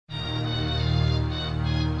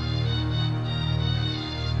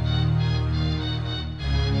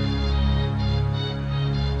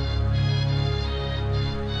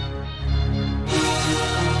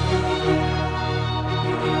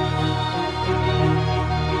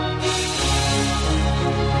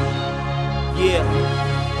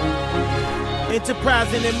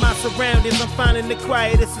Enterprising in my surroundings, I'm finding the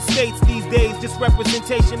quietest estates these days. Just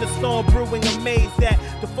representation of storm brewing, amazed that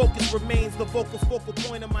the focus remains the focal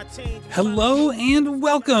point of my change. Hello and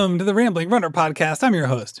welcome to the Rambling Runner Podcast. I'm your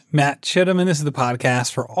host, Matt Chittum, and this is the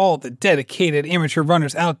podcast for all the dedicated amateur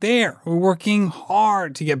runners out there who are working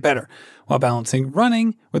hard to get better while balancing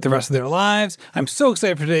running with the rest of their lives. I'm so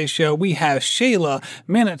excited for today's show. We have Shayla,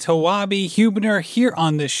 Manitowabi-Huebner here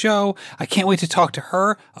on the show. I can't wait to talk to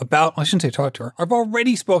her about, I shouldn't say talk to her. I've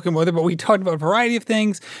already spoken with her, but we talked about a variety of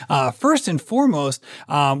things. First and foremost,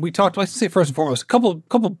 a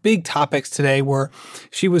couple big topics today were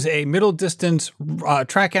she was a middle distance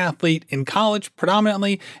track athlete in college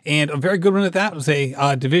predominantly, and a very good one at that. It was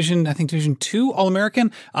a Division 2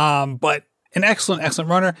 All-American, but an excellent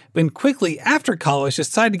runner. But quickly after college,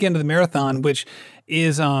 decided to get into the marathon, which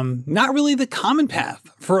is not really the common path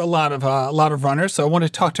for a lot of runners. So I want to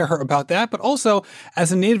talk to her about that, but also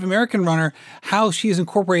as a Native American runner, how she has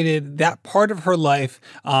incorporated that part of her life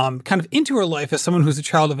kind of into her life as someone who's a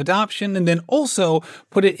child of adoption, and then also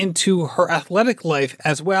put it into her athletic life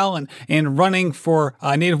as well, and running for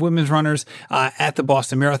Native women's runners at the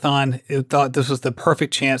Boston Marathon. I thought this was the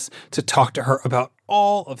perfect chance to talk to her about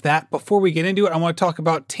all of that. Before we get into it, I want to talk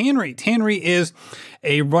about Tannery. Tannery is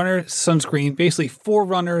a runner sunscreen, basically for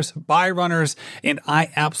runners, by runners, and I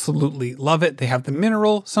absolutely love it. They have the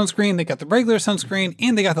mineral sunscreen, they got the regular sunscreen,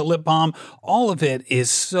 and they got the lip balm. All of it is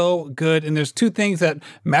so good, and there's two things that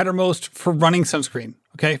matter most for running sunscreen.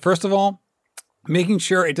 Okay, first of all, making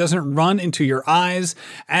sure it doesn't run into your eyes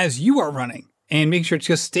as you are running, and making sure it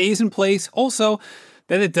just stays in place. Also,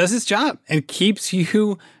 that it does its job and keeps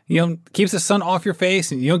keeps the sun off your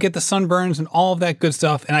face and you don't get the sunburns and all of that good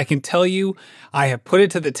stuff. And I can tell you, I have put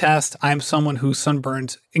it to the test. I'm someone who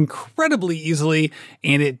sunburns incredibly easily,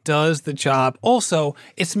 and it does the job. Also,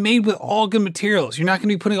 it's made with all good materials. You're not going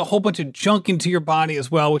to be putting a whole bunch of junk into your body as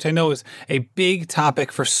well, which I know is a big topic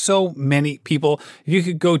for so many people. If you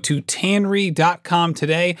could go to tannery.com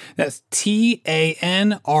today, that's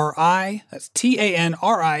Tanri, that's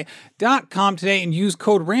Tanri.com today, and use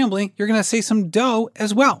code RAMBLING, you're going to save some dough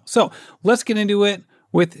as well. So let's get into it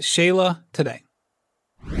with Shayla today.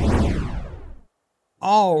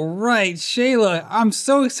 All right, Shayla, I'm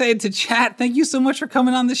so excited to chat. Thank you so much for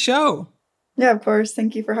coming on the show. Yeah, of course.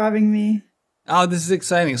 Thank you for having me. Oh, this is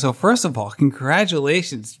exciting. So first of all,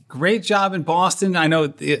 congratulations. Great job in Boston. I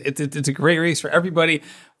know it's a great race for everybody.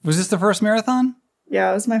 Was this the first marathon? Yeah,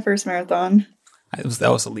 it was my first marathon.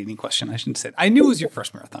 That was a leading question. I shouldn't say it. I knew it was your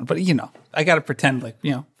first marathon, but I got to pretend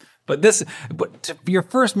But your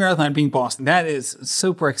first marathon being Boston, that is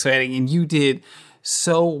super exciting, and you did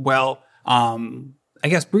so well. I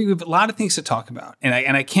guess we have a lot of things to talk about,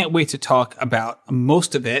 and I can't wait to talk about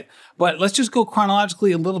most of it. But let's just go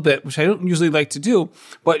chronologically a little bit, which I don't usually like to do.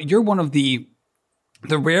 But you're one of the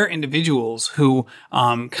rare individuals who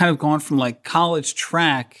kind of gone from like college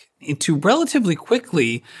track into relatively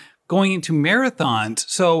quickly going into marathons.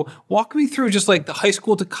 So walk me through just like the high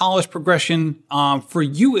school to college progression for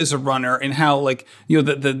you as a runner, and how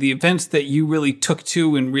the events that you really took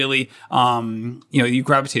to and really you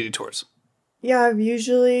gravitated towards. Yeah, I've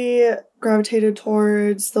usually gravitated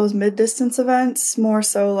towards those mid-distance events, more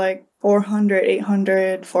so like 400,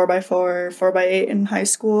 800, 4x4, 4x8 in high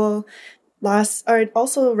school. I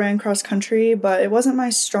also ran cross country, but it wasn't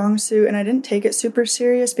my strong suit, and I didn't take it super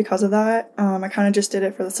serious because of that. I kind of just did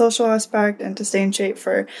it for the social aspect and to stay in shape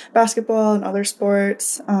for basketball and other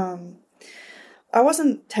sports. I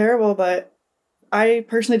wasn't terrible, but I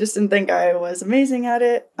personally just didn't think I was amazing at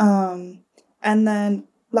it. And then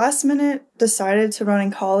last minute decided to run in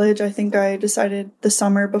college. I think I decided the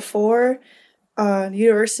summer before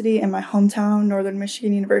university in my hometown, Northern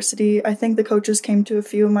Michigan University. I think the coaches came to a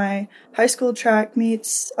few of my high school track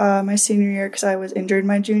meets my senior year because I was injured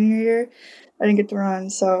my junior year. I didn't get to run,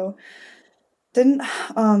 so didn't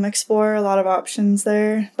explore a lot of options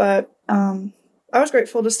there. But I was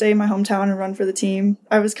grateful to stay in my hometown and run for the team.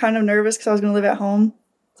 I was kind of nervous because I was going to live at home.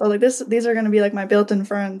 So these are going to be like my built-in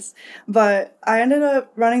friends. But I ended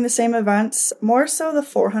up running the same events, more so the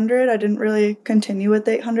 400. I didn't really continue with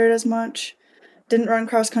the 800 as much. Didn't run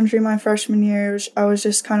cross country my freshman year. I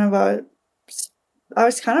was kind of a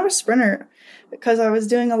sprinter because I was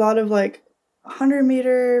doing a lot of like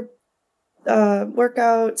 100-meter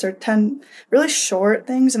workouts or 10 really short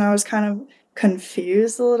things, and I was kind of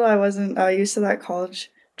confused a little. I wasn't used to that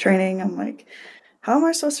college training. I'm like, how am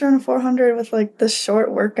I supposed to run a 400 with like this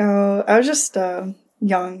short workout? I was just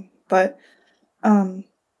young, but I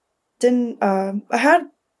had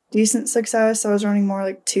decent success. I was running more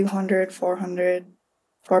like 200, 400,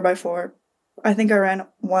 4x4. I think I ran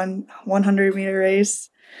one 100-meter race.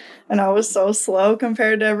 and I was so slow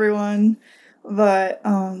compared to everyone. But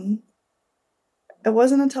it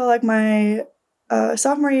wasn't until like my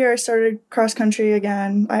sophomore year I started cross country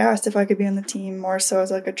again. I asked if I could be on the team more so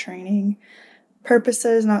as like a training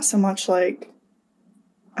purposes, not so much like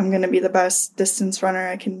I'm going to be the best distance runner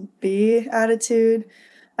I can be attitude.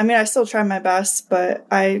 I mean, I still try my best, but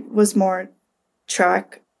I was more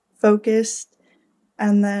track focused.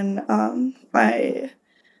 And then my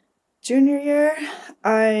junior year,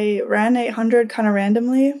 I ran 800 kind of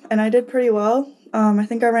randomly, and I did pretty well. I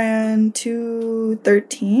think I ran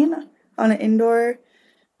 2:13 on an indoor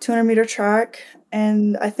 200-meter track,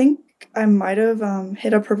 and I think I might have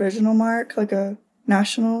hit a provisional mark, like a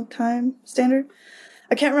national time standard.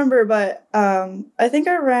 I can't remember, but I think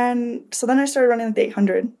I ran. So then I started running like the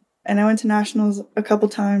 800, and I went to nationals a couple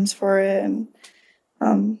times for it, and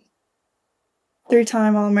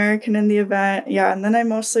 3-time All-American in the event. Yeah, and then I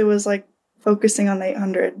mostly was like focusing on the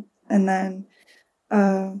 800. And then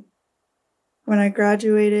when I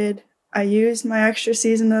graduated, I used my extra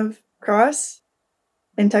season of cross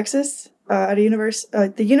in Texas at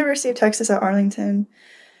the University of Texas at Arlington.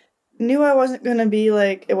 Knew I wasn't going to be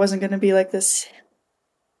like, it wasn't going to be like this.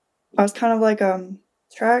 I was kind of like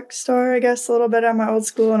track star, I guess, a little bit at my old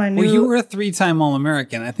school, and I knew. Well, you were a 3-time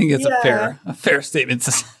All-American. I think it's a fair statement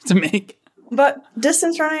to make. But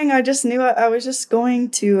distance running, I just knew I was just going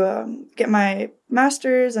to get my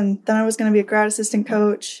master's, and then I was going to be a grad assistant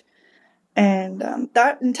coach. And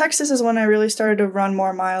that in Texas is when I really started to run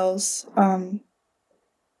more miles,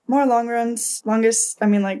 more long runs. Longest, I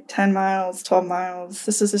mean, like 10 miles, 12 miles.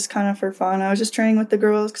 This is just kind of for fun. I was just training with the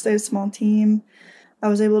girls because they had a small team. I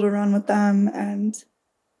was able to run with them, and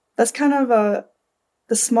that's kind of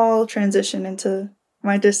the small transition into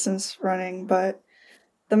my distance running, but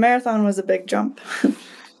the marathon was a big jump.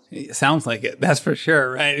 It sounds like it. That's for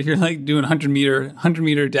sure, right? If you're like doing 100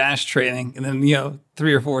 meter dash training, and then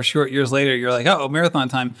 3 or 4 short years later, you're like, oh, marathon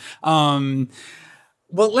time. Well,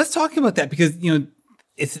 let's talk about that because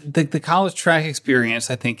it's the college track experience.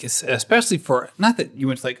 I think is especially for not that you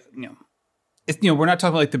went to like It's, we're not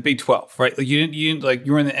talking like the Big 12, right? Like you didn't like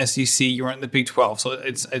you were in the SEC, you were in the Big 12, so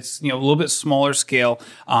it's a little bit smaller scale,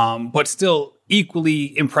 but still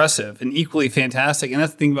equally impressive and equally fantastic. And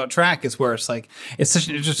that's the thing about track is where it's like it's such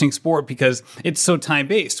an interesting sport because it's so time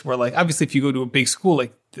based. Where like obviously if you go to a big school,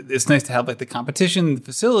 like it's nice to have like the competition, the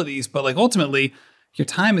facilities, but like ultimately your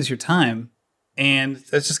time is your time. And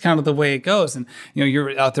that's just kind of the way it goes. And,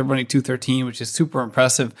 you're out there running 2:13, which is super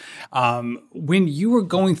impressive. When you were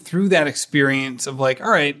going through that experience of like, all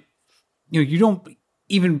right, you don't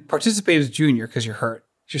even participate as a junior because you're hurt.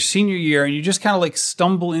 It's your senior year and you just kind of like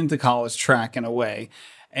stumble into college track in a way.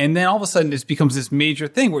 And then all of a sudden it becomes this major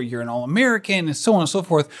thing where you're an All-American and so on and so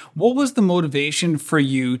forth. What was the motivation for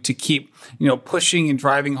you to keep, pushing and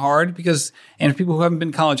driving hard? Because, and people who haven't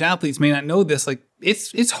been college athletes may not know this, like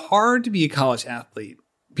it's hard to be a college athlete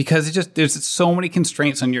because there's so many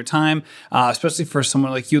constraints on your time, especially for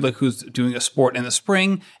someone like you, like who's doing a sport in the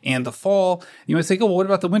spring and the fall. You might say, oh, well, what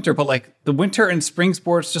about the winter? But like the winter and spring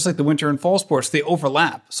sports, just like the winter and fall sports, they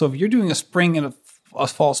overlap. So if you're doing a spring and a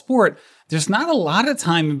fall sport, there's not a lot of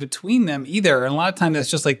time in between them either. And a lot of time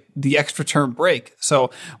that's just like the extra term break.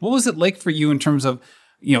 So what was it like for you in terms of,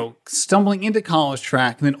 stumbling into college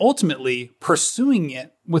track and then ultimately pursuing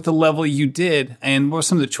it with the level you did? And what were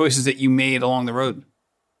some of the choices that you made along the road?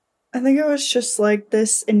 I think it was just like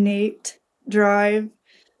this innate drive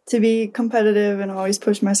to be competitive and always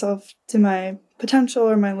push myself to my potential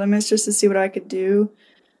or my limits just to see what I could do.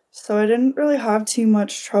 So I didn't really have too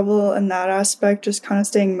much trouble in that aspect, just kind of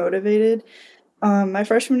staying motivated. My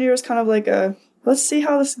freshman year was kind of like let's see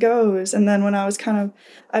how this goes. And then when I was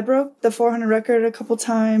I broke the 400 record a couple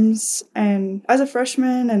times and as a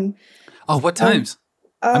freshman and. Oh, what times?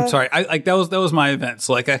 I'm sorry. That was my event.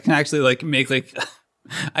 So like I can actually like make like,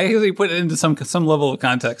 I actually put it into some level of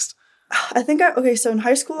context. I think so in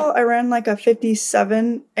high school I ran like a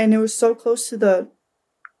 57 and it was so close to the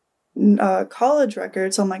college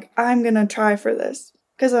record, so I'm like, I'm gonna try for this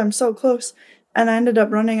because I'm so close. And I ended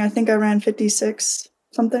up running, I think I ran 56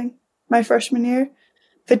 something my freshman year,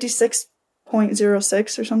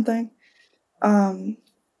 56.06 or something. And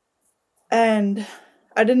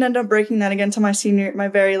I didn't end up breaking that again until my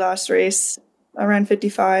very last race. I ran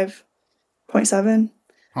 55.7.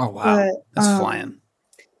 Oh wow, that's flying.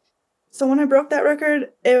 So when I broke that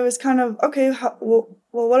record, it was kind of okay. Well,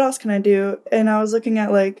 what else can I do? And I was looking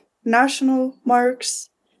at like national marks,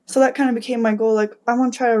 so that kind of became my goal. Like I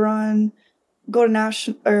want to try to go to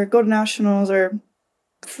nationals or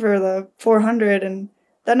for the 400, and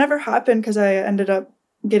that never happened because I ended up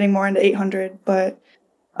getting more into 800. But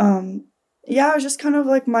Yeah, it was just kind of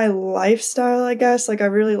like my lifestyle, I guess. Like I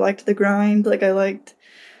really liked the grind. Like I liked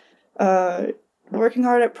uh, working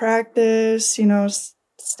hard at practice,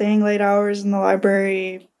 staying late hours in the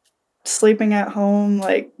library, sleeping at home,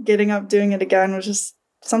 like getting up, doing it again was just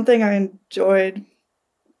something I enjoyed.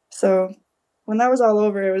 So when that was all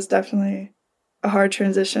over, it was definitely a hard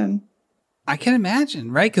transition. I can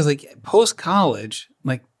imagine, right? Because like post college,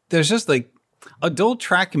 like there's just like adult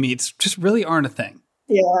track meets just really aren't a thing.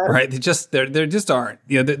 Yeah. Right. They just aren't.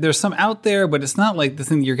 There's some out there, but it's not like the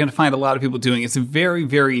thing you're going to find a lot of people doing. It's a very,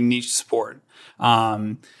 very niche sport.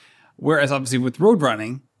 Whereas obviously with road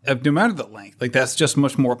running, no matter the length, like that's just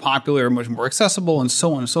much more popular, much more accessible, and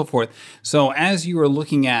so on and so forth. So as you are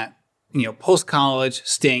looking at, post college,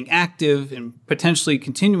 staying active and potentially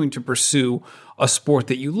continuing to pursue a sport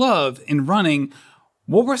that you love in running,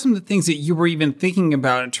 what were some of the things that you were even thinking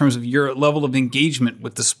about in terms of your level of engagement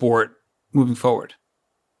with the sport moving forward?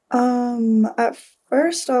 At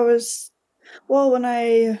first when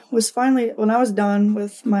I was done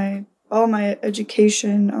with all my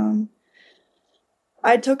education,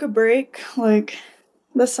 I took a break like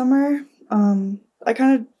this summer. I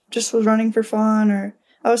kind of just was running for fun, or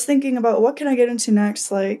I was thinking about what can I get into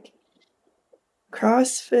next, like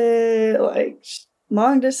CrossFit, like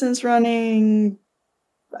long distance running.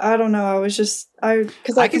 I don't know. I was just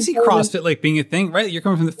because I can see CrossFit like being a thing, right? You're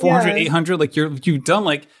coming from the 400, Yeah. 800, like you've done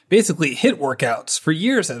like basically HIIT workouts for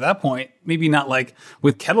years at that point. Maybe not like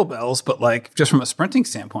with kettlebells, but like just from a sprinting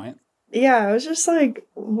standpoint. Yeah, I was just like,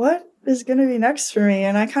 what is going to be next for me?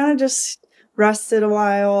 And I kind of just rested a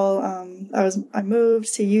while. I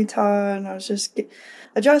moved to Utah, and I was just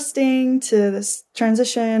adjusting to this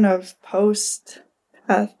transition of post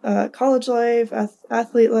college life,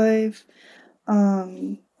 athlete life.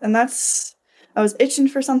 And I was itching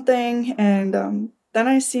for something, and then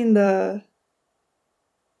I seen the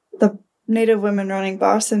Native women running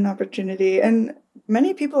Boston opportunity, and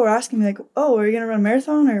many people were asking me like, "Oh, are you gonna run a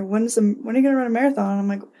marathon, or when are you gonna run a marathon?" I'm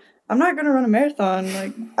like, "I'm not gonna run a marathon.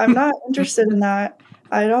 Like, I'm not interested in that.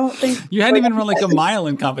 I don't think you hadn't even run like a mile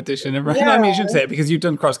in competition, right? Yeah. I mean, you shouldn't say it because you've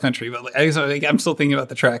done cross country, but like, I'm still thinking about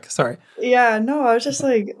the track. Sorry. Yeah, no, I was just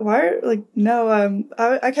like, no.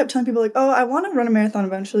 I kept telling people like, "Oh, I want to run a marathon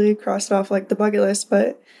eventually," crossed off like the bucket list,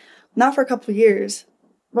 but not for a couple of years.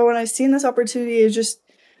 But when I seen this opportunity, it just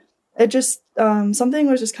something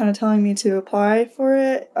was just kind of telling me to apply for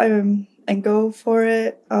it and go for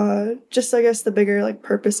it. Just I guess the bigger like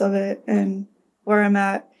purpose of it and where I'm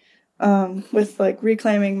at with like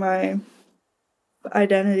reclaiming my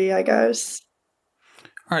identity, I guess.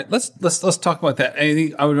 All right, let's talk about that. I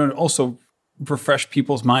think I would also refresh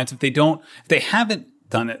people's minds if they haven't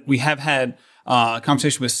done it. We have had a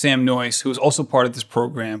conversation with Sam Noyce, who is also part of this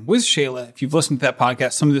program with Shayla. If you've listened to that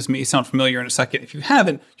podcast, some of this may sound familiar in a second. If you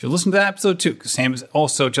haven't, you'll listen to that episode too, because Sam is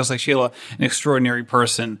also, just like Shayla, an extraordinary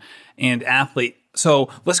person and athlete. So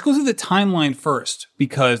let's go through the timeline first,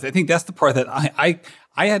 because I think that's the part that I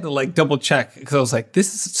had to like double check, because I was like,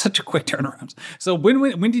 this is such a quick turnaround. So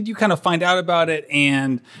when did you kind of find out about it,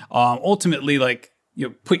 and ultimately like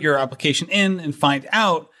put your application in and find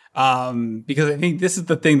out? Because I think this is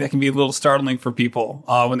the thing that can be a little startling for people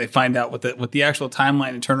when they find out what the actual timeline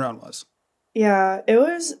and turnaround was. Yeah, it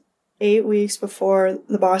was 8 weeks before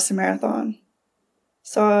the Boston Marathon.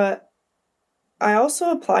 So I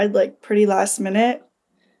also applied like pretty last minute.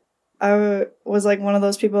 I was like one of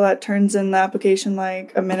those people that turns in the application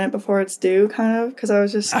like a minute before it's due, kind of, because I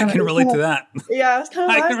was just I can relate to that. Yeah, I was kind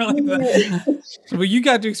of I can relate to that. Well, you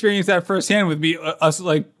got to experience that firsthand with me, us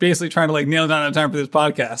like basically trying to like nail down a time for this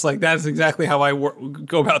podcast. Like that's exactly how I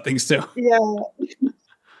go about things too. Yeah.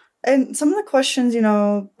 And some of the questions,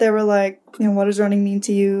 they were like, what does running mean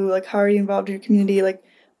to you? Like, how are you involved in your community? Like,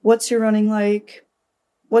 what's your running like?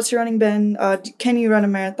 What's your running been? Can you run a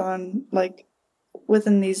marathon like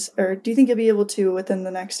within these, or do you think you'll be able to within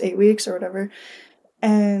the next 8 weeks or whatever?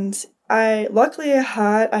 And I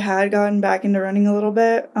had gotten back into running a little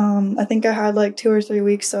bit. I think I had like 2 or 3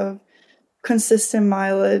 weeks of consistent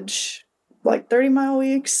mileage, like 30-mile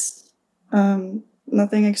weeks.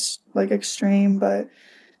 Nothing extreme, but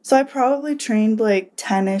so I probably trained like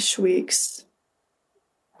 10-ish weeks,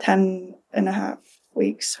 10 and a half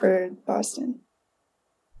weeks for Boston.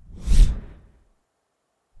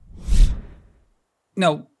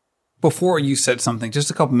 Now, before you said something just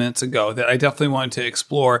a couple minutes ago that I definitely wanted to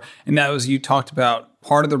explore, and that was you talked about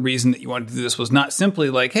part of the reason that you wanted to do this was not simply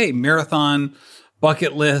like, hey, marathon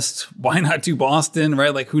bucket list, why not do Boston,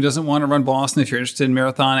 right? Like who doesn't want to run Boston if you're interested in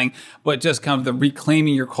marathoning, but just kind of the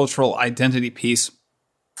reclaiming your cultural identity piece.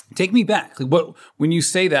 Take me back. Like when you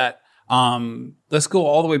say that, let's go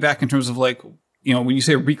all the way back in terms of like, when you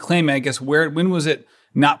say reclaim, I guess when was it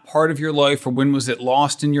not part of your life, or when was it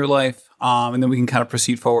lost in your life? And then we can kind of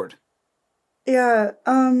proceed forward. Yeah.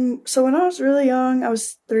 So when I was really young, I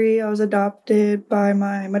was 3, I was adopted by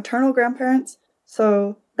my maternal grandparents.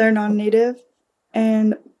 So they're non-native.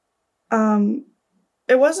 And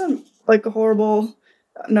it wasn't like a horrible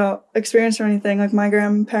experience or anything. Like my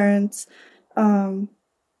grandparents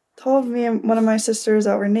told me and one of my sisters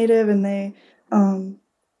that were native, and they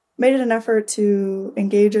made it an effort to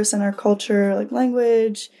engage us in our culture, like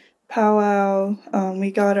language, powwow.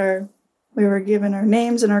 We were given our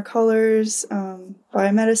names and our colors by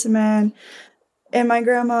a medicine man. And my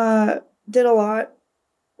grandma did a lot.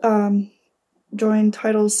 Joined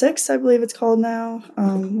Title VI, I believe it's called now,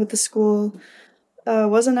 with the school.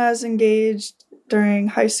 Wasn't as engaged during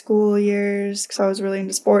high school years because I was really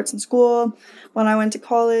into sports in school. When I went to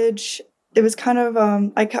college, it was kind of,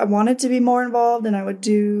 I wanted to be more involved, and I would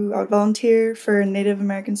volunteer for Native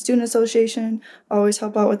American Student Association, always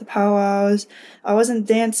help out with the powwows. I wasn't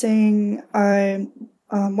dancing. I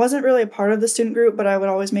wasn't really a part of the student group, but I would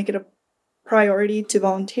always make it a priority to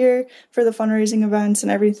volunteer for the fundraising events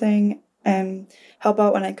and everything and help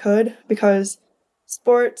out when I could, because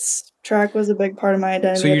sports track was a big part of my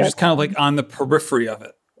identity. So you're just kind of like on the periphery of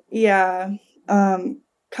it. Yeah. I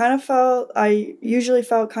usually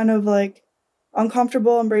felt kind of like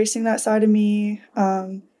uncomfortable embracing that side of me.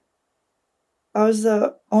 I was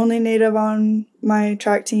the only Native on my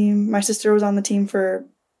track team. My sister was on the team for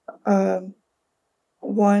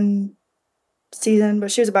one season,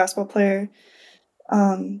 but she was a basketball player.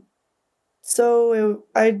 I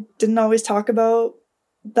didn't always talk about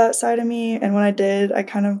that side of me, and when I did, I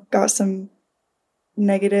kind of got some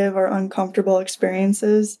negative or uncomfortable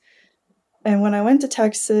experiences. And when I went to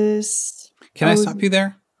Texas... Can I stop you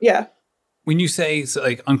there? Yeah. When you say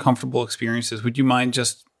like uncomfortable experiences, would you mind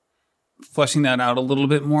just fleshing that out a little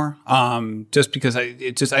bit more? Just because I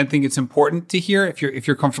think it's important to hear if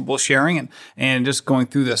you're comfortable sharing and just going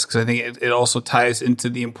through this, because I think it also ties into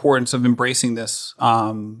the importance of embracing this,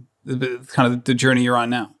 kind of the journey you're on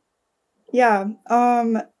now. Yeah.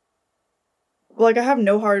 Like I have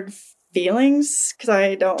no hard feelings because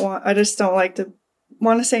I just don't like to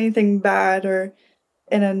want to say anything bad or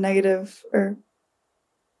in a negative or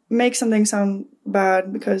make something sound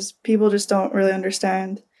bad, because people just don't really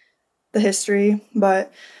understand the history.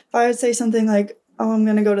 But if I would say something like, oh, I'm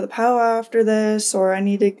going to go to the powwow after this, or I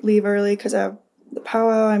need to leave early because I have the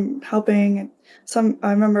powwow I'm helping.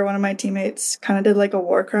 I remember one of my teammates kind of did like a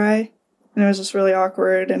war cry, and it was just really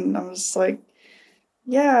awkward. And I was like,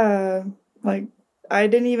 yeah, like I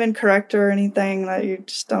didn't even correct her or anything. Like, you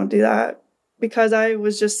just don't do that, because I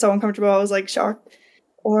was just so uncomfortable. I was like shocked.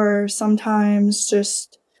 Or sometimes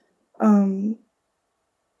just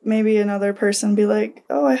maybe another person be like,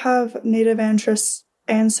 oh, I have Native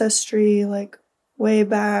ancestry like way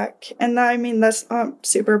back. And I mean, that's not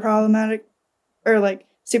super problematic or like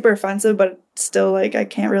super offensive, but still like I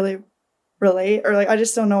can't really relate, or like I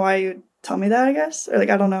just don't know why you'd tell me that, I guess. Or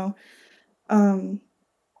like I don't know.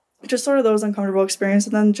 Just sort of those uncomfortable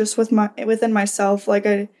experiences. And then just within myself, like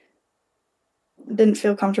I didn't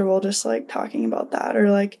feel comfortable just like talking about that. Or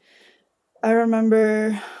like I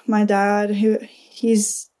remember my dad, he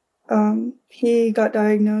got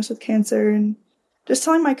diagnosed with cancer, and just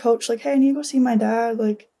telling my coach like, hey, I need to go see my dad,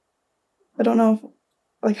 like I don't know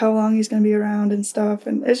like how long he's gonna be around and stuff.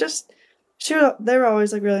 And it's just they were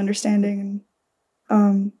always like really understanding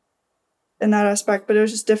and in that aspect. But it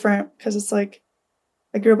was just different because it's like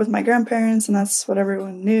I grew up with my grandparents, and that's what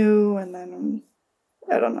everyone knew. And then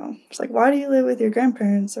I don't know, it's like, why do you live with your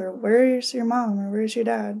grandparents, or where's your mom, or where's your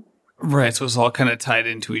dad? Right, so it's all kind of tied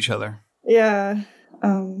into each other. Yeah.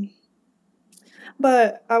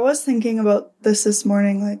 But I was thinking about this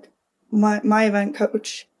morning, like my event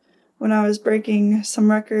coach, when I was breaking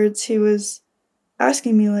some records, he was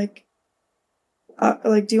asking me like,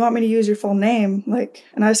 do you want me to use your full name? Like,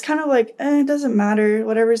 and I was kind of like, it doesn't matter,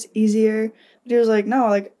 whatever's easier. But he was like, no,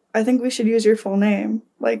 like, I think we should use your full name,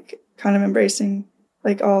 like kind of embracing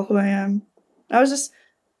like all who I am. I was just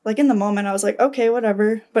like, in the moment, I was like, okay,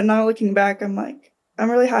 whatever. But now looking back, I'm like, I'm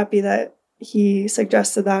really happy that he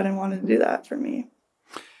suggested that and wanted to do that for me.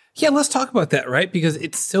 Yeah, let's talk about that, right? Because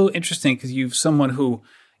it's so interesting, because you've someone who,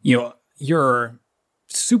 you're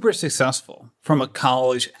super successful from a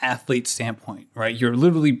college athlete standpoint, right? You're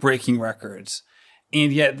literally breaking records.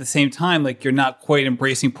 And yet at the same time, like, you're not quite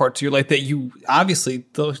embracing parts of your life that you obviously,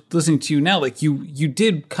 listening to you now, like you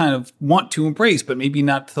did kind of want to embrace, but maybe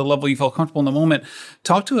not to the level you felt comfortable in the moment.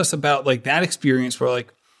 Talk to us about like that experience where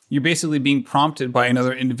like you're basically being prompted by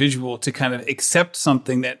another individual to kind of accept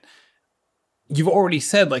something that, you've already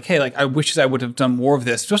said like, hey, like I wish I would have done more of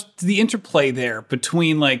this. Just the interplay there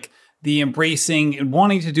between like the embracing and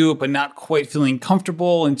wanting to do it, but not quite feeling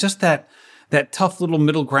comfortable, and just that tough little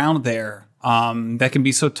middle ground there. That can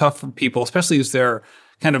be so tough for people, especially as they're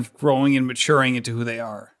kind of growing and maturing into who they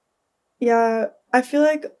are. Yeah, I feel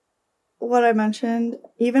like what I mentioned,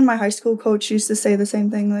 even my high school coach used to say the same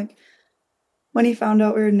thing. Like when he found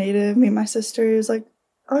out we were Native, me and my sister, he was like,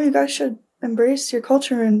 "Oh, you guys should embrace your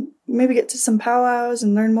culture and maybe get to some powwows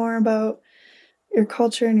and learn more about your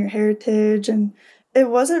culture and your heritage." And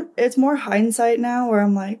it's more hindsight now where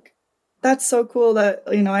I'm like, that's so cool that,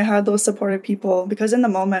 I had those supportive people, because in the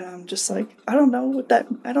moment I'm just like, I don't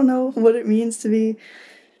know what it means to be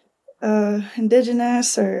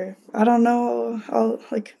indigenous, or I don't know.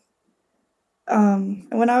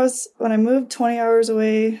 When I moved 20 hours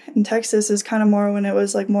away in Texas is kind of more when it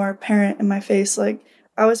was like more apparent in my face. Like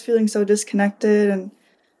I was feeling so disconnected, and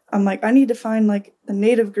I'm like, I need to find like the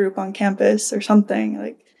Native group on campus or something.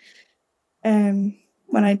 Like, and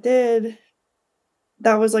when I did,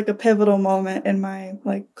 that was like a pivotal moment in my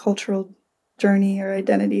like cultural journey or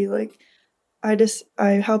identity. Like I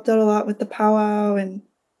helped out a lot with the powwow and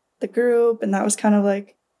the group, and that was kind of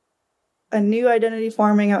like a new identity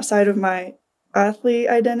forming outside of my athlete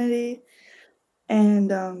identity.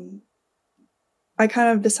 And I kind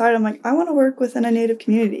of decided, I'm like, I want to work within a Native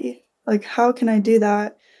community. Like, how can I do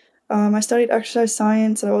that? I studied exercise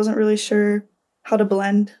science, and I wasn't really sure how to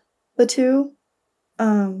blend the two.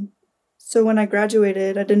 So when I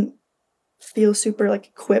graduated, I didn't feel super like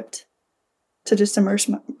equipped to just immerse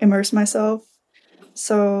myself.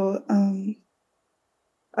 So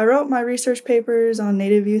I wrote my research papers on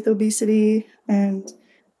Native youth obesity and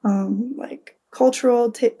like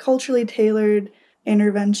culturally tailored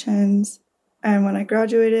interventions. And when I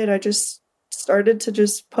graduated, I just started to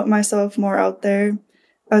just put myself more out there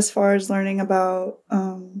as far as learning about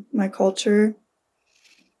my culture.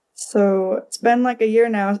 So it's been like a year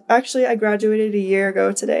now. Actually, I graduated a year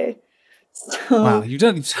ago today. So, Wow, you've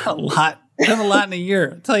done a lot. You've done a lot in a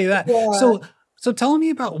year. I'll tell you that. yeah. So tell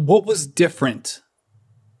me about what was different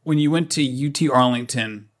when you went to UT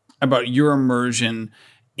Arlington about your immersion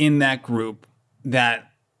in that group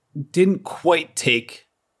that didn't quite take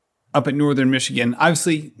up at Northern Michigan.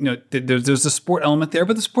 Obviously, there's a sport element there,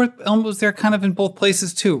 but the sport element was there kind of in both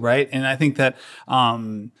places too, right? And I think that,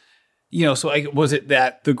 was it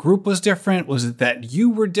that the group was different? Was it that you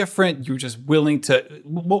were different? You were just willing to,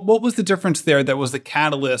 what was the difference there that was the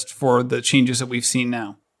catalyst for the changes that we've seen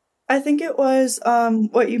now? I think it was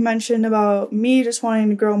what you mentioned about me just wanting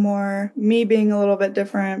to grow more, me being a little bit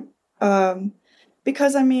different.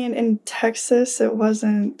 Because, I mean, in Texas, it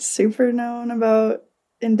wasn't super known about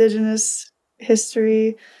Indigenous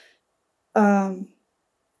history. Like,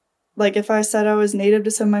 if I said I was Native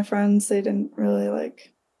to some of my friends, they didn't really,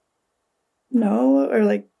 like, know or,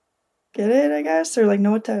 like, get it, I guess, or, like,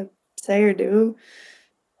 know what to say or do.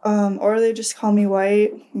 Or they just call me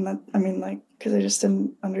white. Because I just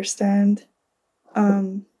didn't understand.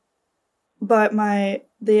 But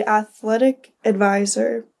the athletic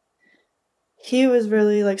advisor, he was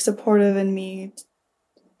really like supportive in me.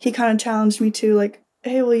 He kind of challenged me to like,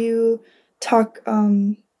 hey, will you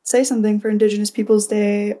say something for Indigenous Peoples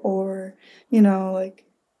Day, or like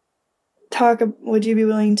would you be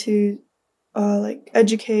willing to like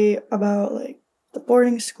educate about like the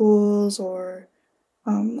boarding schools, or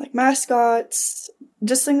like mascots,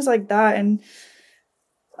 just things like that. And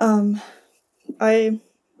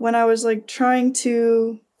when I was like trying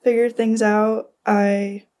to figure things out,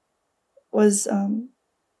 I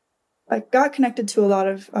got connected to a lot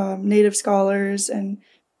of Native scholars and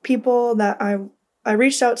people that I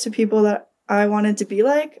reached out to people that I wanted to be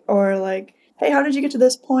like, or like, hey, how did you get to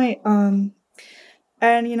this point? And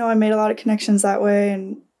I made a lot of connections that way,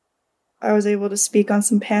 and I was able to speak on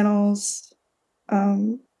some panels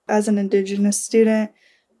as an Indigenous student,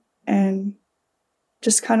 and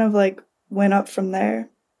just kind of like went up from there.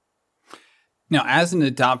 Now, as an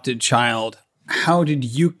adopted child, how did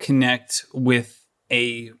you connect with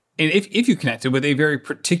if you connected with a very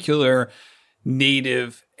particular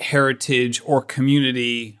Native heritage or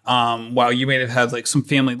community, while you may have had like some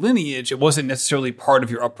family lineage, it wasn't necessarily part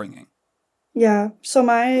of your upbringing? Yeah. So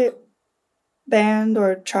my band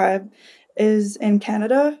or tribe is in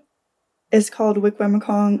Canada. It's called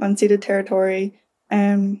Wik-Wemikong Unceded Territory,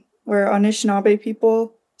 and we're Anishinaabe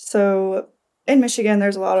people. So in Michigan,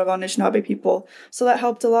 there's a lot of Anishinaabe people. So that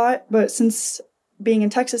helped a lot. But since being in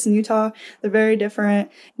Texas and Utah, they're very different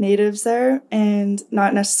natives there, and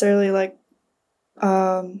not necessarily like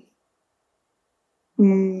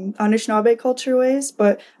Anishinaabe culture ways.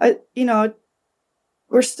 But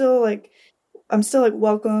we're still like I'm still like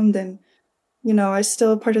welcomed, and I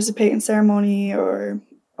still participate in ceremony or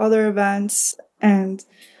other events. And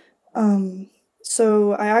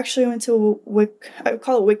so I actually went to I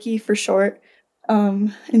call it Wiki for short,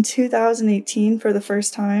 in 2018 for the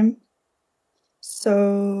first time.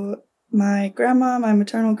 So my grandma, my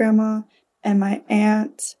maternal grandma, and my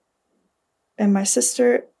aunt and my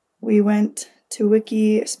sister, we went to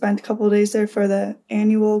Wiki, spent a couple of days there for the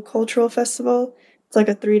annual cultural festival. It's like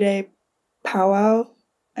a 3-day powwow,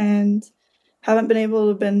 and haven't been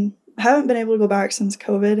able to go back since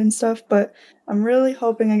COVID and stuff, but I'm really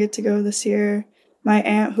hoping I get to go this year. My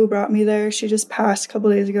aunt who brought me there, she just passed a couple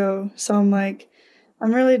days ago, so I'm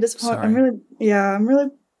really disappointed. Sorry. I'm really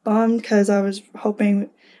bummed because I was hoping.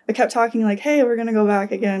 I kept talking like, "Hey, we're gonna go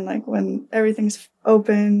back again, like when everything's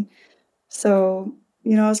open." So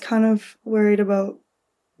I was kind of worried about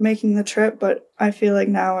making the trip, but I feel like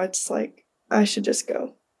now it's like I should just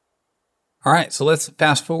go. All right, so let's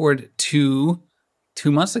fast forward to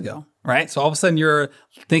 2 months ago, right? So all of a sudden you're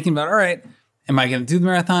thinking about, all right, am I going to do the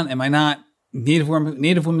marathon? Am I not? Native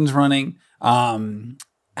Women's Running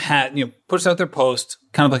puts out their post,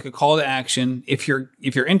 kind of like a call to action. If you're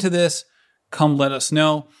into this, come let us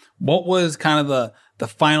know. What was kind of the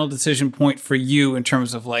final decision point for you in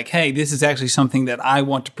terms of like, hey, this is actually something that I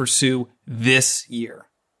want to pursue this year?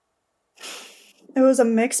 It was a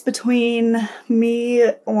mix between me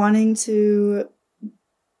wanting to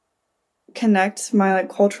connect my like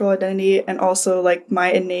cultural identity and also like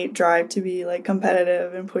my innate drive to be like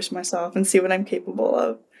competitive and push myself and see what I'm capable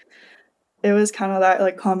of. It was kind of that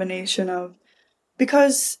like combination of,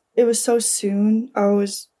 because it was so soon, I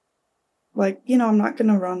was like, I'm not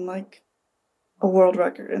gonna run like a world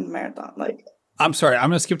record in the marathon. Like, I'm sorry, I'm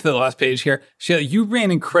going to skip to the last page here. Shayla, you ran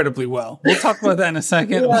incredibly well. We'll talk about that in a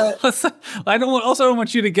second. Yeah. I don't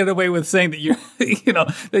want you to get away with saying that you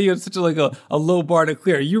had such a low bar to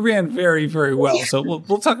clear. You ran very, very well. So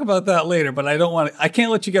we'll talk about that later. But I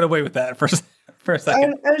can't let you get away with that for a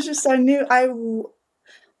second. I knew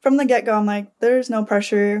from the get go. I'm like, there's no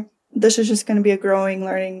pressure. This is just going to be a growing,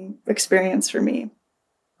 learning experience for me,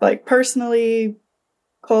 like personally,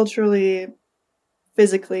 culturally,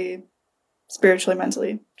 physically, spiritually,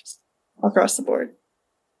 mentally, just across the board.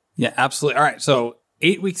 Yeah, absolutely. All right. So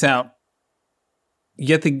 8 weeks out, you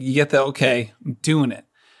get the okay, I'm doing it.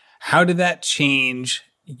 How did that change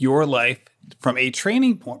your life from a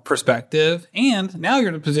training point perspective? And now you're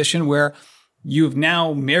in a position where you've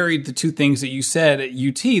now married the two things that you said at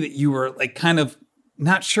UT that you were like kind of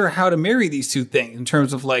not sure how to marry these two things in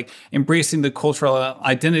terms of like embracing the cultural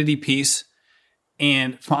identity piece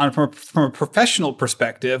and from a professional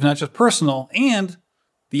perspective, not just personal, and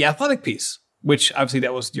the athletic piece, which obviously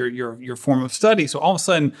that was your form of study. So all of a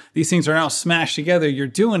sudden, these things are now smashed together. You're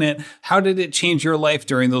doing it. How did it change your life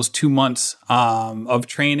during those 2 months of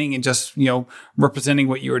training and just representing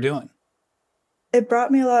what you were doing? It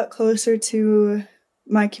brought me a lot closer to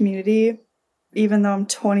my community, even though I'm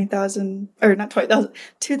 2,000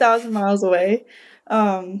 miles away.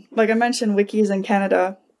 Like I mentioned, Wiki's in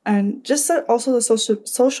Canada. And just also the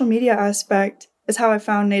social media aspect is how I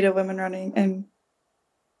found Native women running. And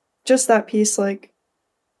just that piece, like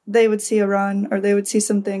they would see a run or they would see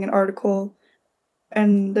something, an article,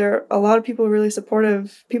 and there are a lot of people really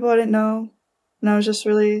supportive, people I didn't know. And I was just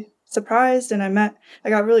really surprised. And I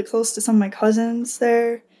got really close to some of my cousins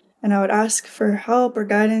there, and I would ask for help or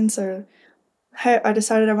guidance, or hey, I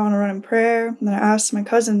decided I want to run in prayer. And then I asked my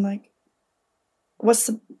cousin, like, what's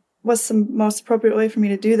the most appropriate way for me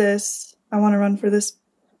to do this? I want to run for this,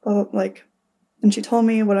 like, and she told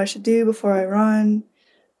me what I should do before I run.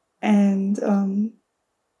 And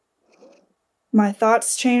my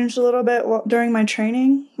thoughts changed a little bit during my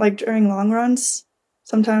training, like during long runs.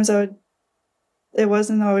 Sometimes it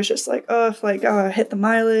wasn't always just like, hit the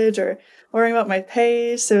mileage or worrying about my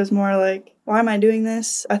pace. It was more like, why am I doing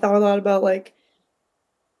this? I thought a lot about like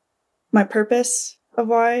my purpose of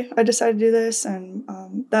why I decided to do this, and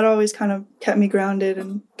that always kind of kept me grounded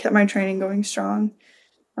and kept my training going strong.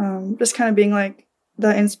 Just kind of being like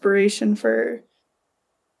the inspiration for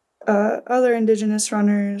other Indigenous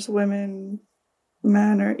runners, women,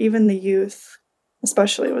 men, or even the youth,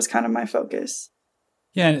 especially, was kind of my focus.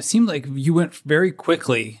 Yeah, and it seemed like you went very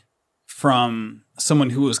quickly from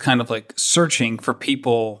someone who was kind of like searching for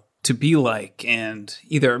people to be like and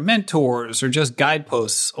either mentors or just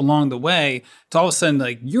guideposts along the way to all of a sudden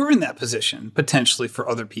like you're in that position potentially for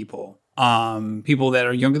other people, people that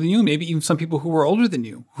are younger than you, maybe even some people who are older than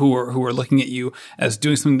you, who are looking at you as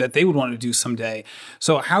doing something that they would want to do someday.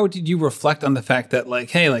 So how did you reflect on the fact that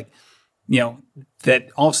like, hey, like, that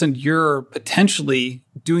all of a sudden you're potentially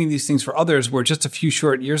doing these things for others where just a few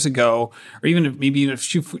short years ago, or even maybe a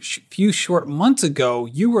few short months ago,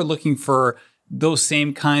 you were looking for those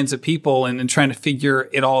same kinds of people and trying to figure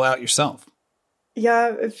it all out yourself.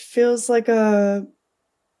 Yeah, it feels like a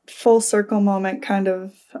full circle moment, kind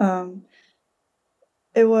of.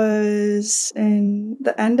 It was in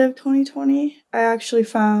the end of 2020. I actually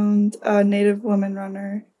found a Native woman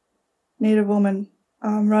runner.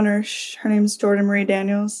 Her name's Jordan Marie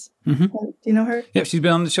Daniels. Mm-hmm. Do you know her? Yep, she's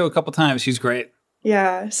been on the show a couple times. She's great.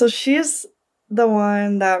 Yeah, so she's the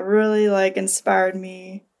one that really like inspired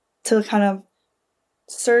me to kind of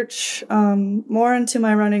search more into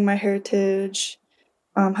my running, my heritage,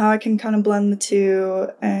 how I can kind of blend the two.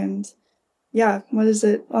 And yeah, what is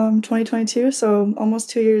it? 2022. So almost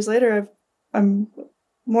 2 years later, I'm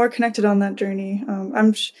more connected on that journey.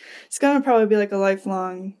 It's gonna probably be like a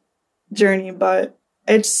lifelong journey, but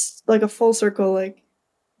it's like a full circle. Like,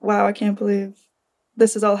 wow, I can't believe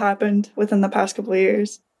this has all happened within the past couple of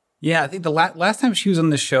years. Yeah, I think the last time she was on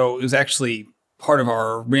the show, it was actually part of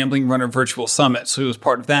our Rambling Runner Virtual Summit. So it was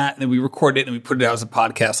part of that. And then we recorded it and we put it out as a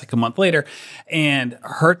podcast like a month later. And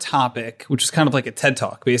her topic, which is kind of like a TED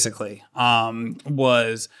Talk, basically,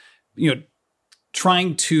 was,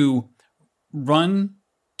 trying to run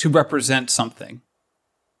to represent something,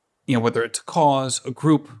 whether it's a cause, a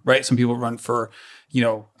group, right? Some people run for,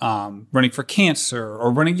 running for cancer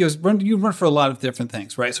or you run for a lot of different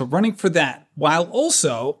things, right? So running for that while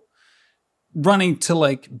also running to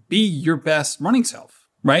like be your best running self,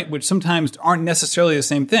 right? Which sometimes aren't necessarily the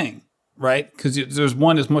same thing, right? Because there's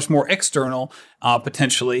one is much more external,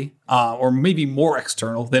 potentially, or maybe more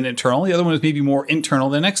external than internal. The other one is maybe more internal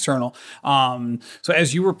than external. So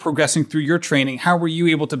as you were progressing through your training, how were you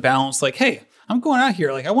able to balance like, hey, I'm going out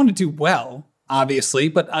here, like I want to do well, obviously,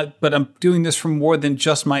 but I'm doing this for more than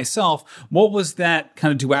just myself. What was that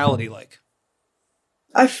kind of duality like?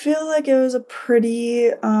 I feel like it was a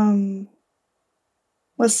pretty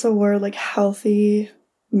what's the word, like healthy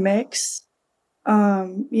mix.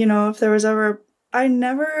 If there was ever, I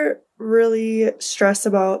never really stressed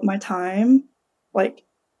about my time. Like,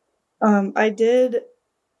 I did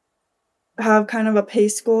have kind of a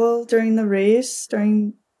pace goal during the race,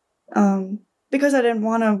 because I didn't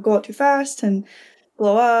want to go out too fast and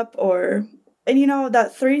blow up and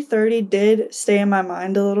that 3:30 did stay in my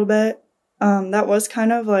mind a little bit. That was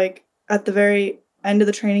kind of like at the very end of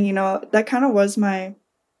the training, that kind of was my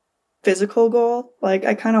physical goal. Like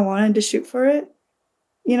I kind of wanted to shoot for it.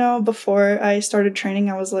 Before I started training,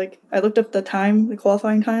 I was like, I looked up the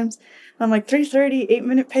qualifying times. And I'm like 3:30,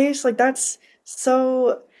 8-minute pace. Like that's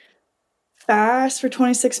so fast for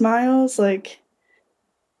 26 miles. Like,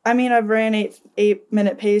 I mean, I've ran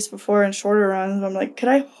 8-minute pace before in shorter runs. I'm like, could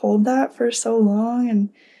I hold that for so long?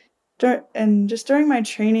 And just during my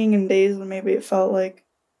training and days when maybe it felt like,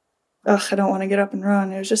 ugh, I don't want to get up and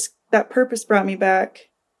run. It was just that purpose brought me back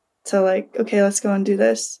to like, okay, let's go and do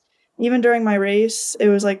this. Even during my race, it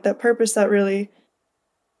was like that purpose that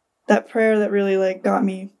prayer that really like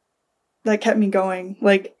that kept me going.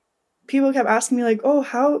 Like people kept asking me like,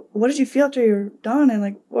 oh, what did you feel after you were done? And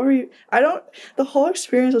like, the whole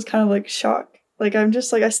experience was kind of like shock. Like, I'm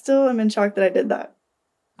just like, I still am in shock that I did that.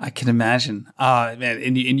 I can imagine. Man,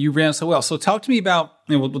 and you ran so well. So talk to me about,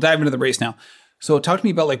 we'll dive into the race now. So talk to me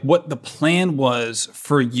about like what the plan was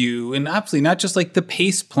for you, and obviously not just like the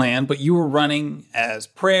pace plan, but you were running as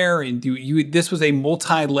prayer, and this was a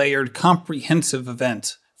multi-layered, comprehensive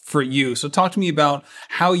event for you. So talk to me about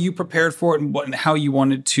how you prepared for it and how you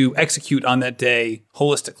wanted to execute on that day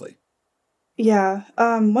holistically. Yeah.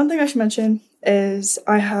 One thing I should mention is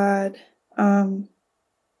I had a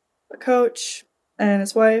coach and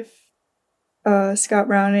his wife, Scott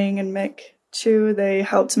Browning and Mick Chu. They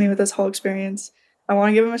helped me with this whole experience. I want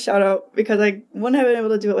to give them a shout out because I wouldn't have been able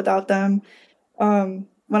to do it without them. When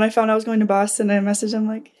I found I was going to Boston, I messaged them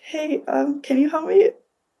like, hey, can you help me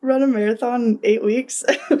run a marathon in 8 weeks?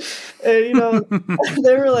 And,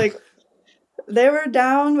 they were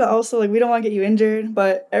down, but also like, we don't want to get you injured,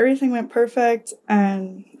 but everything went perfect.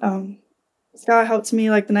 And Scott helped me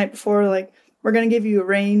like the night before, like, we're going to give you a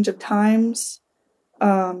range of times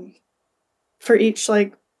for each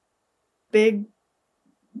like big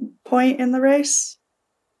point in the race.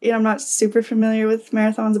 I'm not super familiar with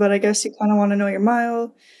marathons, but I guess you kind of want to know your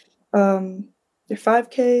mile, your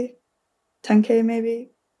 5K, 10K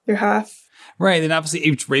maybe, your half. Right, and obviously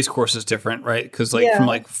each race course is different, right? Because from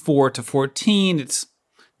like 4 to 14, it's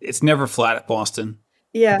never flat at Boston.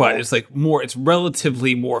 Yeah, but it's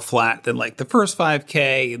relatively more flat than like the first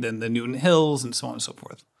 5K, and then the Newton Hills, and so on and so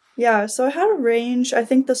forth. Yeah, so I had a range. I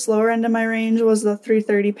think the slower end of my range was the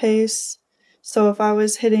 3:30 pace. So if I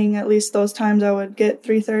was hitting at least those times, I would get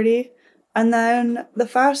 3:30. And then the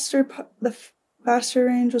faster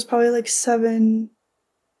range was probably like 7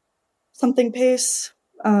 something pace.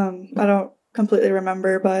 I don't completely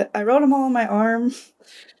remember, but I wrote them all on my arm.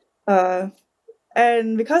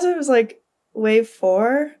 And because it was like wave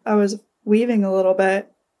 4, I was weaving a little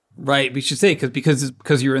bit. Right. We should say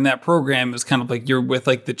because you're in that program, it's kind of like you're with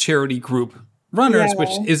like the charity group runners,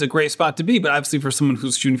 which is a great spot to be. But obviously for someone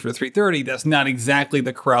who's shooting for 3:30, that's not exactly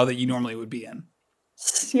the crowd that you normally would be in.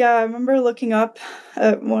 Yeah, I remember looking up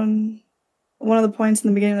at one of the points in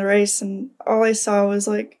the beginning of the race, and all I saw was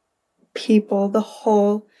like people, the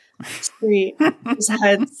whole street, just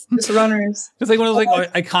heads, just runners. It's like one of those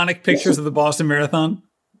like iconic pictures of the Boston Marathon.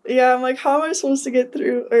 Yeah, I'm like, how am I supposed to get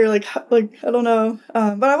through? Or like I don't know.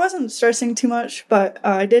 But I wasn't stressing too much. But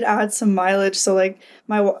I did add some mileage. So like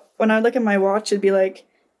when I look at my watch, it'd be like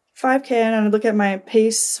 5K, and I'd look at my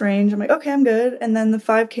pace range. I'm like, okay, I'm good. And then the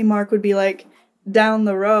 5K mark would be like down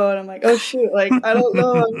the road. I'm like, oh shoot, like I don't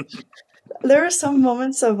know. There were some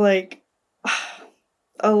moments of like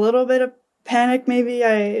a little bit of panic, maybe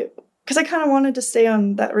because I kind of wanted to stay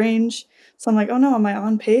on that range. So I'm like, oh no, am I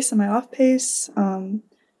on pace? Am I off pace?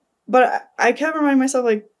 But I kept reminding myself,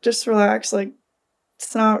 like, just relax. Like,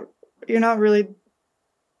 you're not really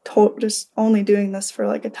just only doing this for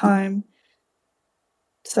like a time.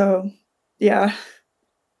 So, yeah.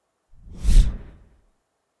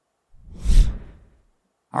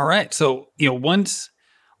 All right. So, let's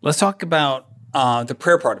talk about the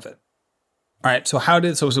prayer part of it. All right. So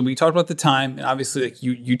so we talked about the time, and obviously like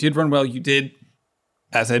you did run well. You did,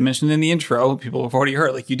 as I mentioned in the intro, people have already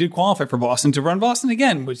heard, like you did qualify for Boston to run Boston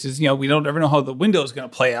again, which is, we don't ever know how the window is going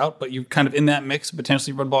to play out, but you're kind of in that mix,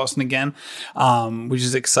 potentially run Boston again, which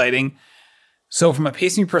is exciting. So from a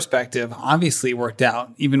pacing perspective, obviously it worked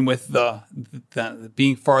out, even with the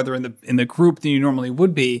being farther in the group than you normally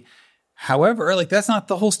would be. However, like that's not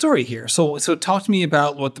the whole story here. So talk to me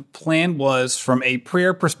about what the plan was from a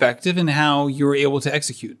prayer perspective and how you were able to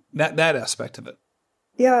execute that aspect of it.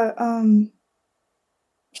 Yeah.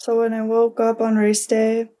 So when I woke up on race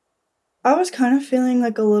day, I was kind of feeling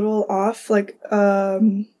like a little off, like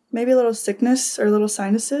maybe a little sickness or little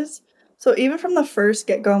sinuses. So even from the first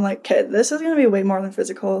get-go, I'm like, okay, this is going to be way more than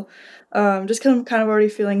physical. Just because I'm kind of already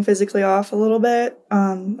feeling physically off a little bit.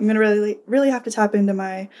 I'm going to really, really have to tap into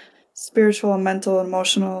my spiritual, mental, and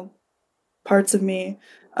emotional parts of me.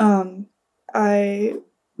 I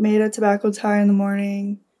made a tobacco tie in the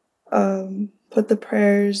morning, put the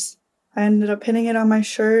prayers. I ended up pinning it on my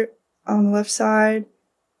shirt on the left side,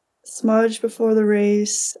 smudged before the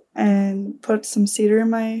race, and put some cedar in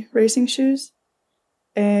my racing shoes.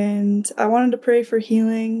 And I wanted to pray for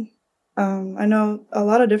healing. I know a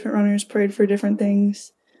lot of different runners prayed for different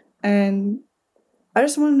things, and I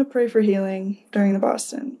just wanted to pray for healing during the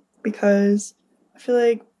Boston because I feel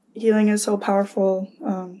like healing is so powerful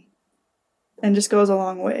and just goes a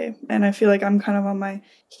long way. And I feel like I'm kind of on my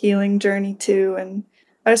healing journey too, and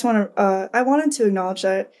I wanted to acknowledge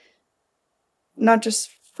that, not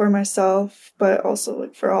just for myself, but also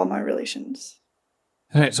like for all my relations.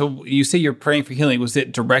 All right. So you say you're praying for healing. Was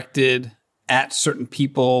it directed at certain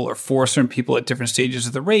people or for certain people at different stages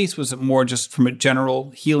of the race? Was it more just from a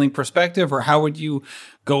general healing perspective, or how would you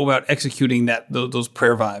go about executing those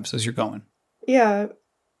prayer vibes as you're going? Yeah,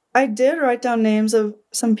 I did write down names of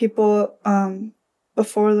some people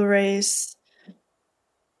before the race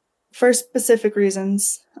for specific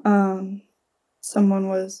reasons. Someone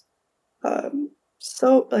was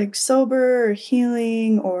sober or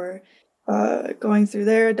healing or going through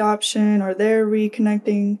their adoption or their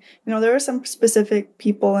reconnecting. There were some specific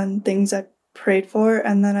people and things I prayed for,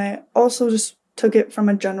 and then I also just took it from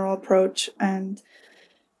a general approach and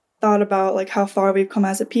thought about like how far we've come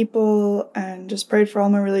as a people and just prayed for all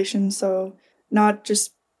my relations. So not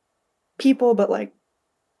just people, but like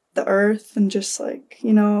the earth and just like,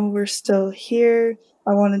 we're still here.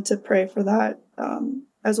 I wanted to pray for that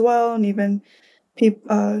as well. And even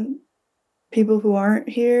people who aren't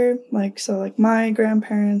here, like my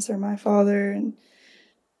grandparents or my father. And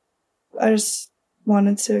I just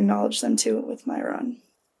wanted to acknowledge them too with my run.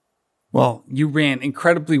 Well, you ran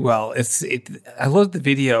incredibly well. I love the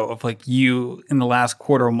video of like you in the last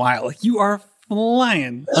quarter mile. Like you are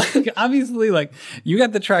flying. Like, obviously, like you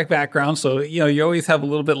got the track background, so you always have a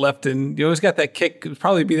little bit left, and you always got that kick. It'd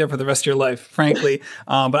probably be there for the rest of your life, frankly.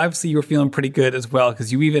 But obviously, you were feeling pretty good as well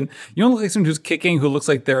because you don't look like someone who's kicking who looks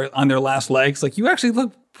like they're on their last legs. Like you actually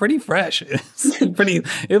look pretty fresh.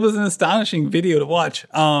 It was an astonishing video to watch.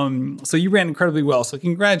 So you ran incredibly well. So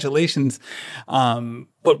congratulations.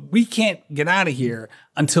 But we can't get out of here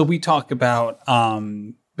until we talk about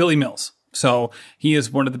Billy Mills. So he is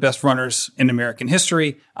one of the best runners in American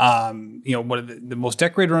history. One of the most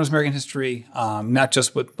decorated runners in American history. Not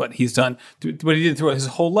just what he's done, what he did throughout his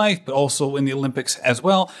whole life, but also in the Olympics as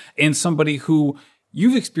well. And somebody who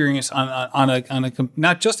you've experienced on a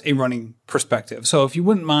not just a running perspective. So if you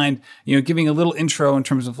wouldn't mind, giving a little intro in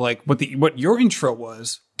terms of like what your intro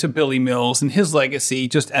was to Billy Mills and his legacy,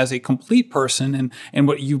 just as a complete person, and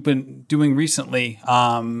what you've been doing recently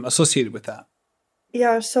associated with that.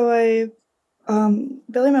 Yeah, so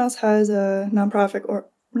Billy Mills has a nonprofit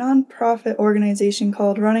organization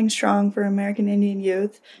called Running Strong for American Indian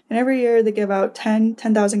Youth, and every year they give out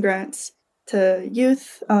 10,000 grants to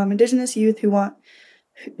youth, Indigenous youth who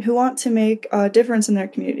want to make a difference in their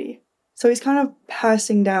community. So he's kind of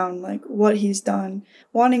passing down like what he's done,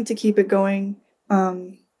 wanting to keep it going,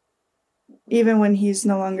 even when he's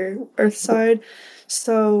no longer Earthside.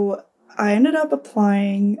 So I ended up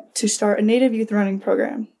applying to start a Native youth running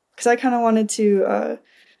program because I kind of wanted to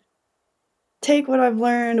take what I've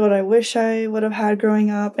learned, what I wish I would have had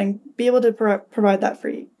growing up, and be able to provide that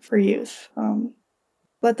for youth.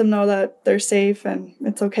 Let them know that they're safe and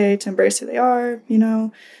it's okay to embrace who they are,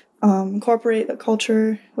 incorporate the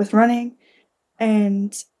culture with running.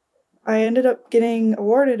 And I ended up getting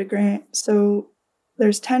awarded a grant. So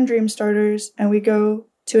there's 10 Dream Starters, and we go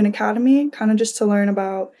to an academy kind of just to learn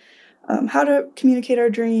about how to communicate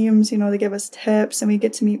our dreams. They give us tips, and we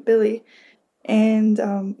get to meet Billy. And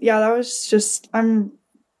that was just, I'm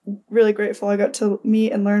really grateful I got to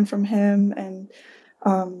meet and learn from him, and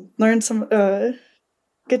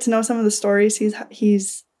get to know some of the stories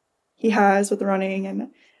he has with running.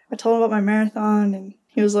 And I told him about my marathon, and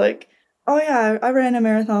he was like, "Oh yeah, I ran a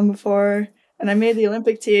marathon before, and I made the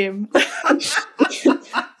Olympic team." I'm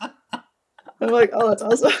like, "Oh, that's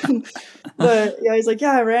awesome." But yeah, he's like,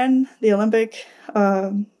 "Yeah, I ran the Olympic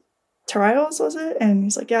trials, was it?" And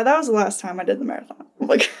he's like, "Yeah, that was the last time I did the marathon." I'm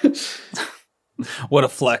like, what a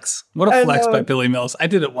flex. What a flex by Billy Mills. I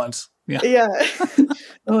did it once. Yeah. Yeah.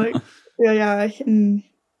 I'm like, yeah. And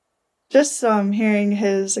just hearing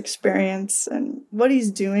his experience and what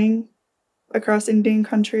he's doing across Indian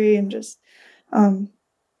country, and just in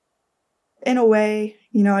a way,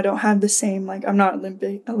 I don't have the same, like, I'm not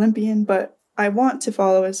Olympian, but I want to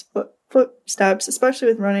follow his footsteps, especially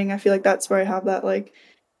with running. I feel like that's where I have that, like,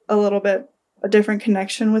 a different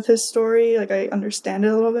connection with his story. Like, I understand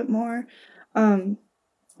it a little bit more.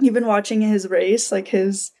 Even watching his race, like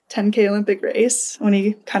his 10K Olympic race, when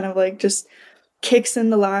he kind of like just kicks in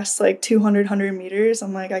the last like 100 meters,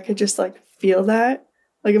 I'm like, I could just like feel that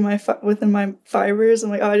like within my fibers. I'm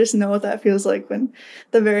like, oh, I just know what that feels like when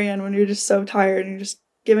the very end, when you're just so tired and you're just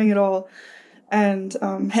giving it all. And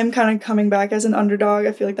him kind of coming back as an underdog,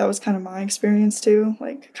 I feel like that was kind of my experience too.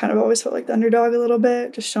 Like, kind of always felt like the underdog a little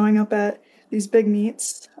bit, just showing up at these big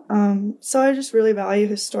meets. So I just really value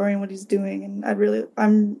his story and what he's doing, and I really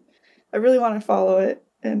want to follow it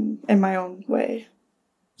in my own way.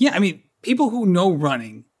 Yeah, I mean, people who know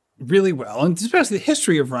running really well, and especially the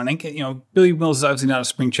history of running, Billy Mills is obviously not a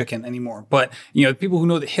spring chicken anymore, but, people who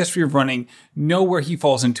know the history of running know where he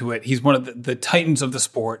falls into it. He's one of the titans of the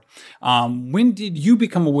sport. When did you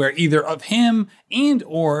become aware either of him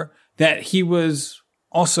or that he was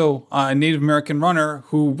also a Native American runner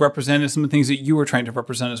who represented some of the things that you were trying to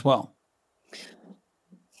represent as well?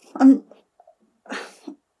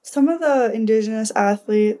 Some of the Indigenous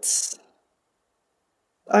athletes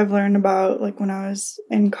I've learned about, like, when I was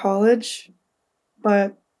in college,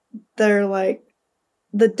 but they're like,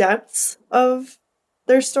 the depths of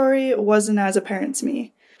their story wasn't as apparent to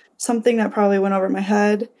me. Something that probably went over my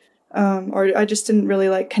head, or I just didn't really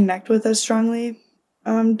like connect with as strongly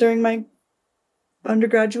during my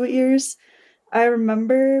undergraduate years. I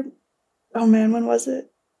remember, oh man, when was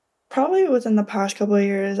it? Probably within the past couple of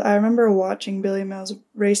years, I remember watching Billy Mills'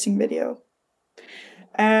 racing video.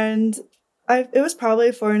 And it was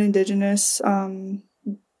probably for an Indigenous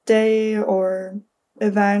day or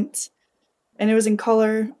event, and it was in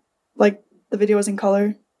color, like the video was in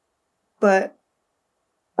color. But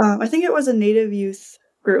I think it was a Native youth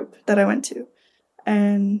group that I went to,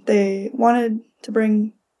 and they wanted to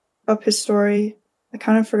bring up his story. I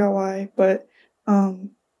kind of forgot why, but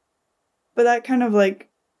that kind of like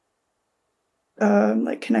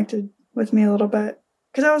connected with me a little bit,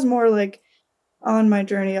 because I was more like on my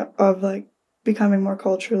journey of like becoming more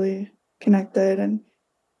culturally connected, and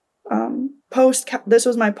this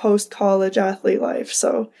was my post-college athlete life,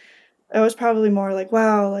 so I was probably more like,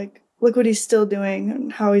 wow, like, look what he's still doing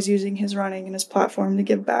and how he's using his running and his platform to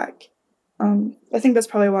give back. I think that's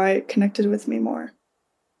probably why it connected with me more.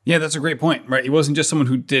 Yeah, that's a great point, right? He wasn't just someone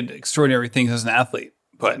who did extraordinary things as an athlete,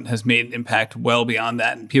 but has made an impact well beyond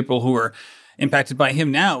that. And people who are impacted by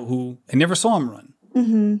him now who I never saw him run.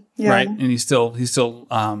 Mm-hmm. Yeah. Right. And he's still,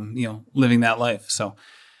 living that life. So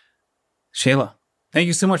Shayla, thank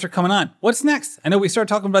you so much for coming on. What's next? I know we started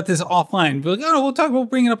talking about this offline. We're like, we'll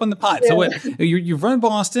bring it up on the pod. Yeah. So you've run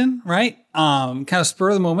Boston, right? Kind of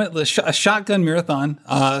spur of the moment, a shotgun marathon,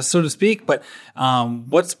 so to speak. But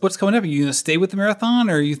what's coming up? Are you going to stay with the marathon,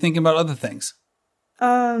 or are you thinking about other things?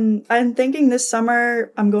 I'm thinking this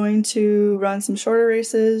summer I'm going to run some shorter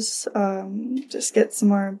races, just get some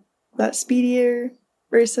more that speedier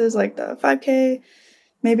races like the 5K,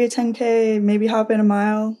 maybe a 10K, maybe hop in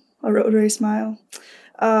a road race mile.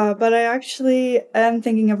 But I actually am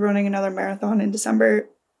thinking of running another marathon in December,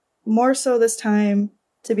 more so this time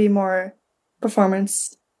to be more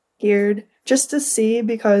performance geared, just to see,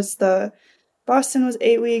 because the Boston was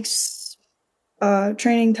 8 weeks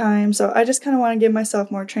training time. So I just kind of want to give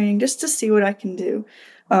myself more training just to see what I can do.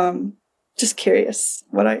 Just curious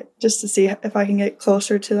just to see if I can get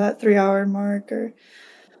closer to that 3-hour mark, or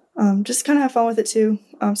just kind of have fun with it too.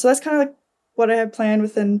 So that's kind of like what I have planned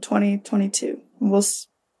within 2022. We'll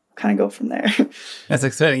kind of go from there. That's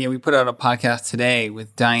exciting. Yeah, we put out a podcast today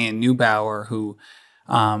with Diane Neubauer, who,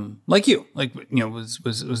 like you, was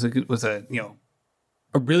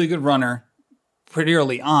a really good runner pretty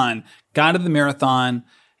early on, got to the marathon,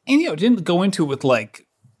 and didn't go into it with like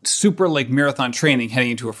super like marathon training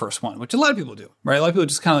heading into her first one, which a lot of people do, right? A lot of people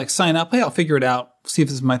just kind of like sign up, hey, I'll figure it out, see if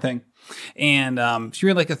this is my thing. And she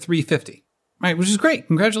ran like a 3:50, right? Which is great.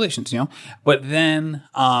 Congratulations, But then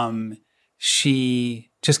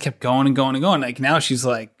she just kept going and going and going. Like now she's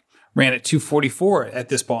like ran at 2:44 at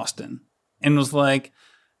this Boston, and was like,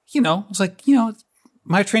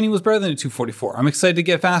 my training was better than a 2:44. I'm excited to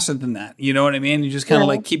get faster than that. You know what I mean? You just kind of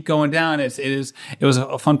like keep going down. It was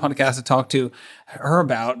a fun podcast to talk to her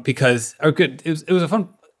about, because it was a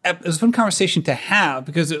fun conversation to have,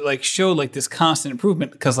 because it like showed like this constant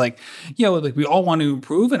improvement, because like we all want to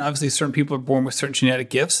improve, and obviously certain people are born with certain genetic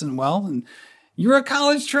gifts, and you're a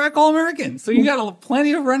college track All-American, so you got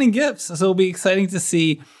plenty of running gifts. So it'll be exciting to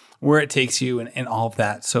see where it takes you and all of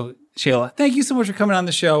that. So Shayla, thank you so much for coming on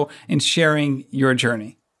the show and sharing your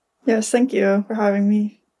journey. Yes, thank you for having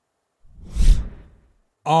me.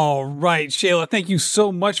 All right, Shayla, thank you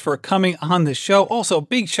so much for coming on the show. Also,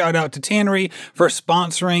 big shout out to Tannery for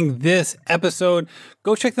sponsoring this episode.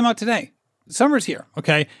 Go check them out today. Summer's here,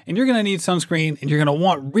 okay? And you're going to need sunscreen, and you're going to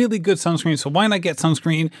want really good sunscreen. So why not get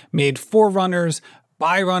sunscreen made for runners,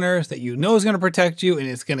 by runners, that is going to protect you, and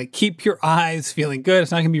it's going to keep your eyes feeling good. It's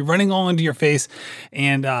not going to be running all into your face.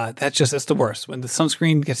 And that's the worst. When the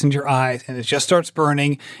sunscreen gets into your eyes and it just starts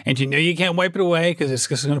burning, and you can't wipe it away because it's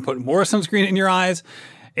just going to put more sunscreen in your eyes.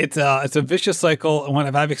 It's a vicious cycle, and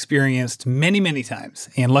one I've experienced many, many times.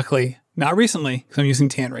 And luckily, not recently, because I'm using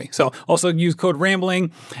Tannery. So also use code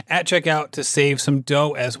RAMBLING at checkout to save some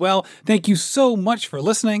dough as well. Thank you so much for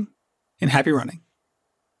listening, and happy running.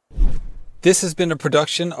 This has been a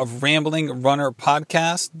production of Rambling Runner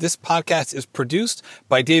Podcast. This podcast is produced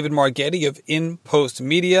by David Margetti of In Post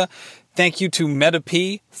Media. Thank you to Meta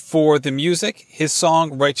P for the music. His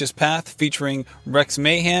song Righteous Path, featuring Rex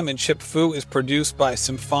Mayhem and Chip Fu, is produced by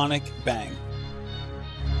Symphonic Bang.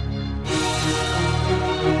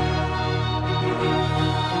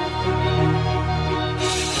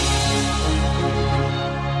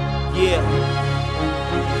 Yeah.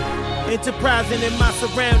 Enterprising in my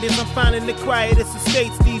surroundings, I'm finding the quietest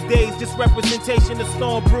estates these days. Just representation of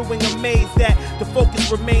storm brewing, amazed that the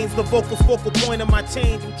focus remains the focal point of my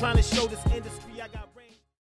change. I'm trying to show this industry I got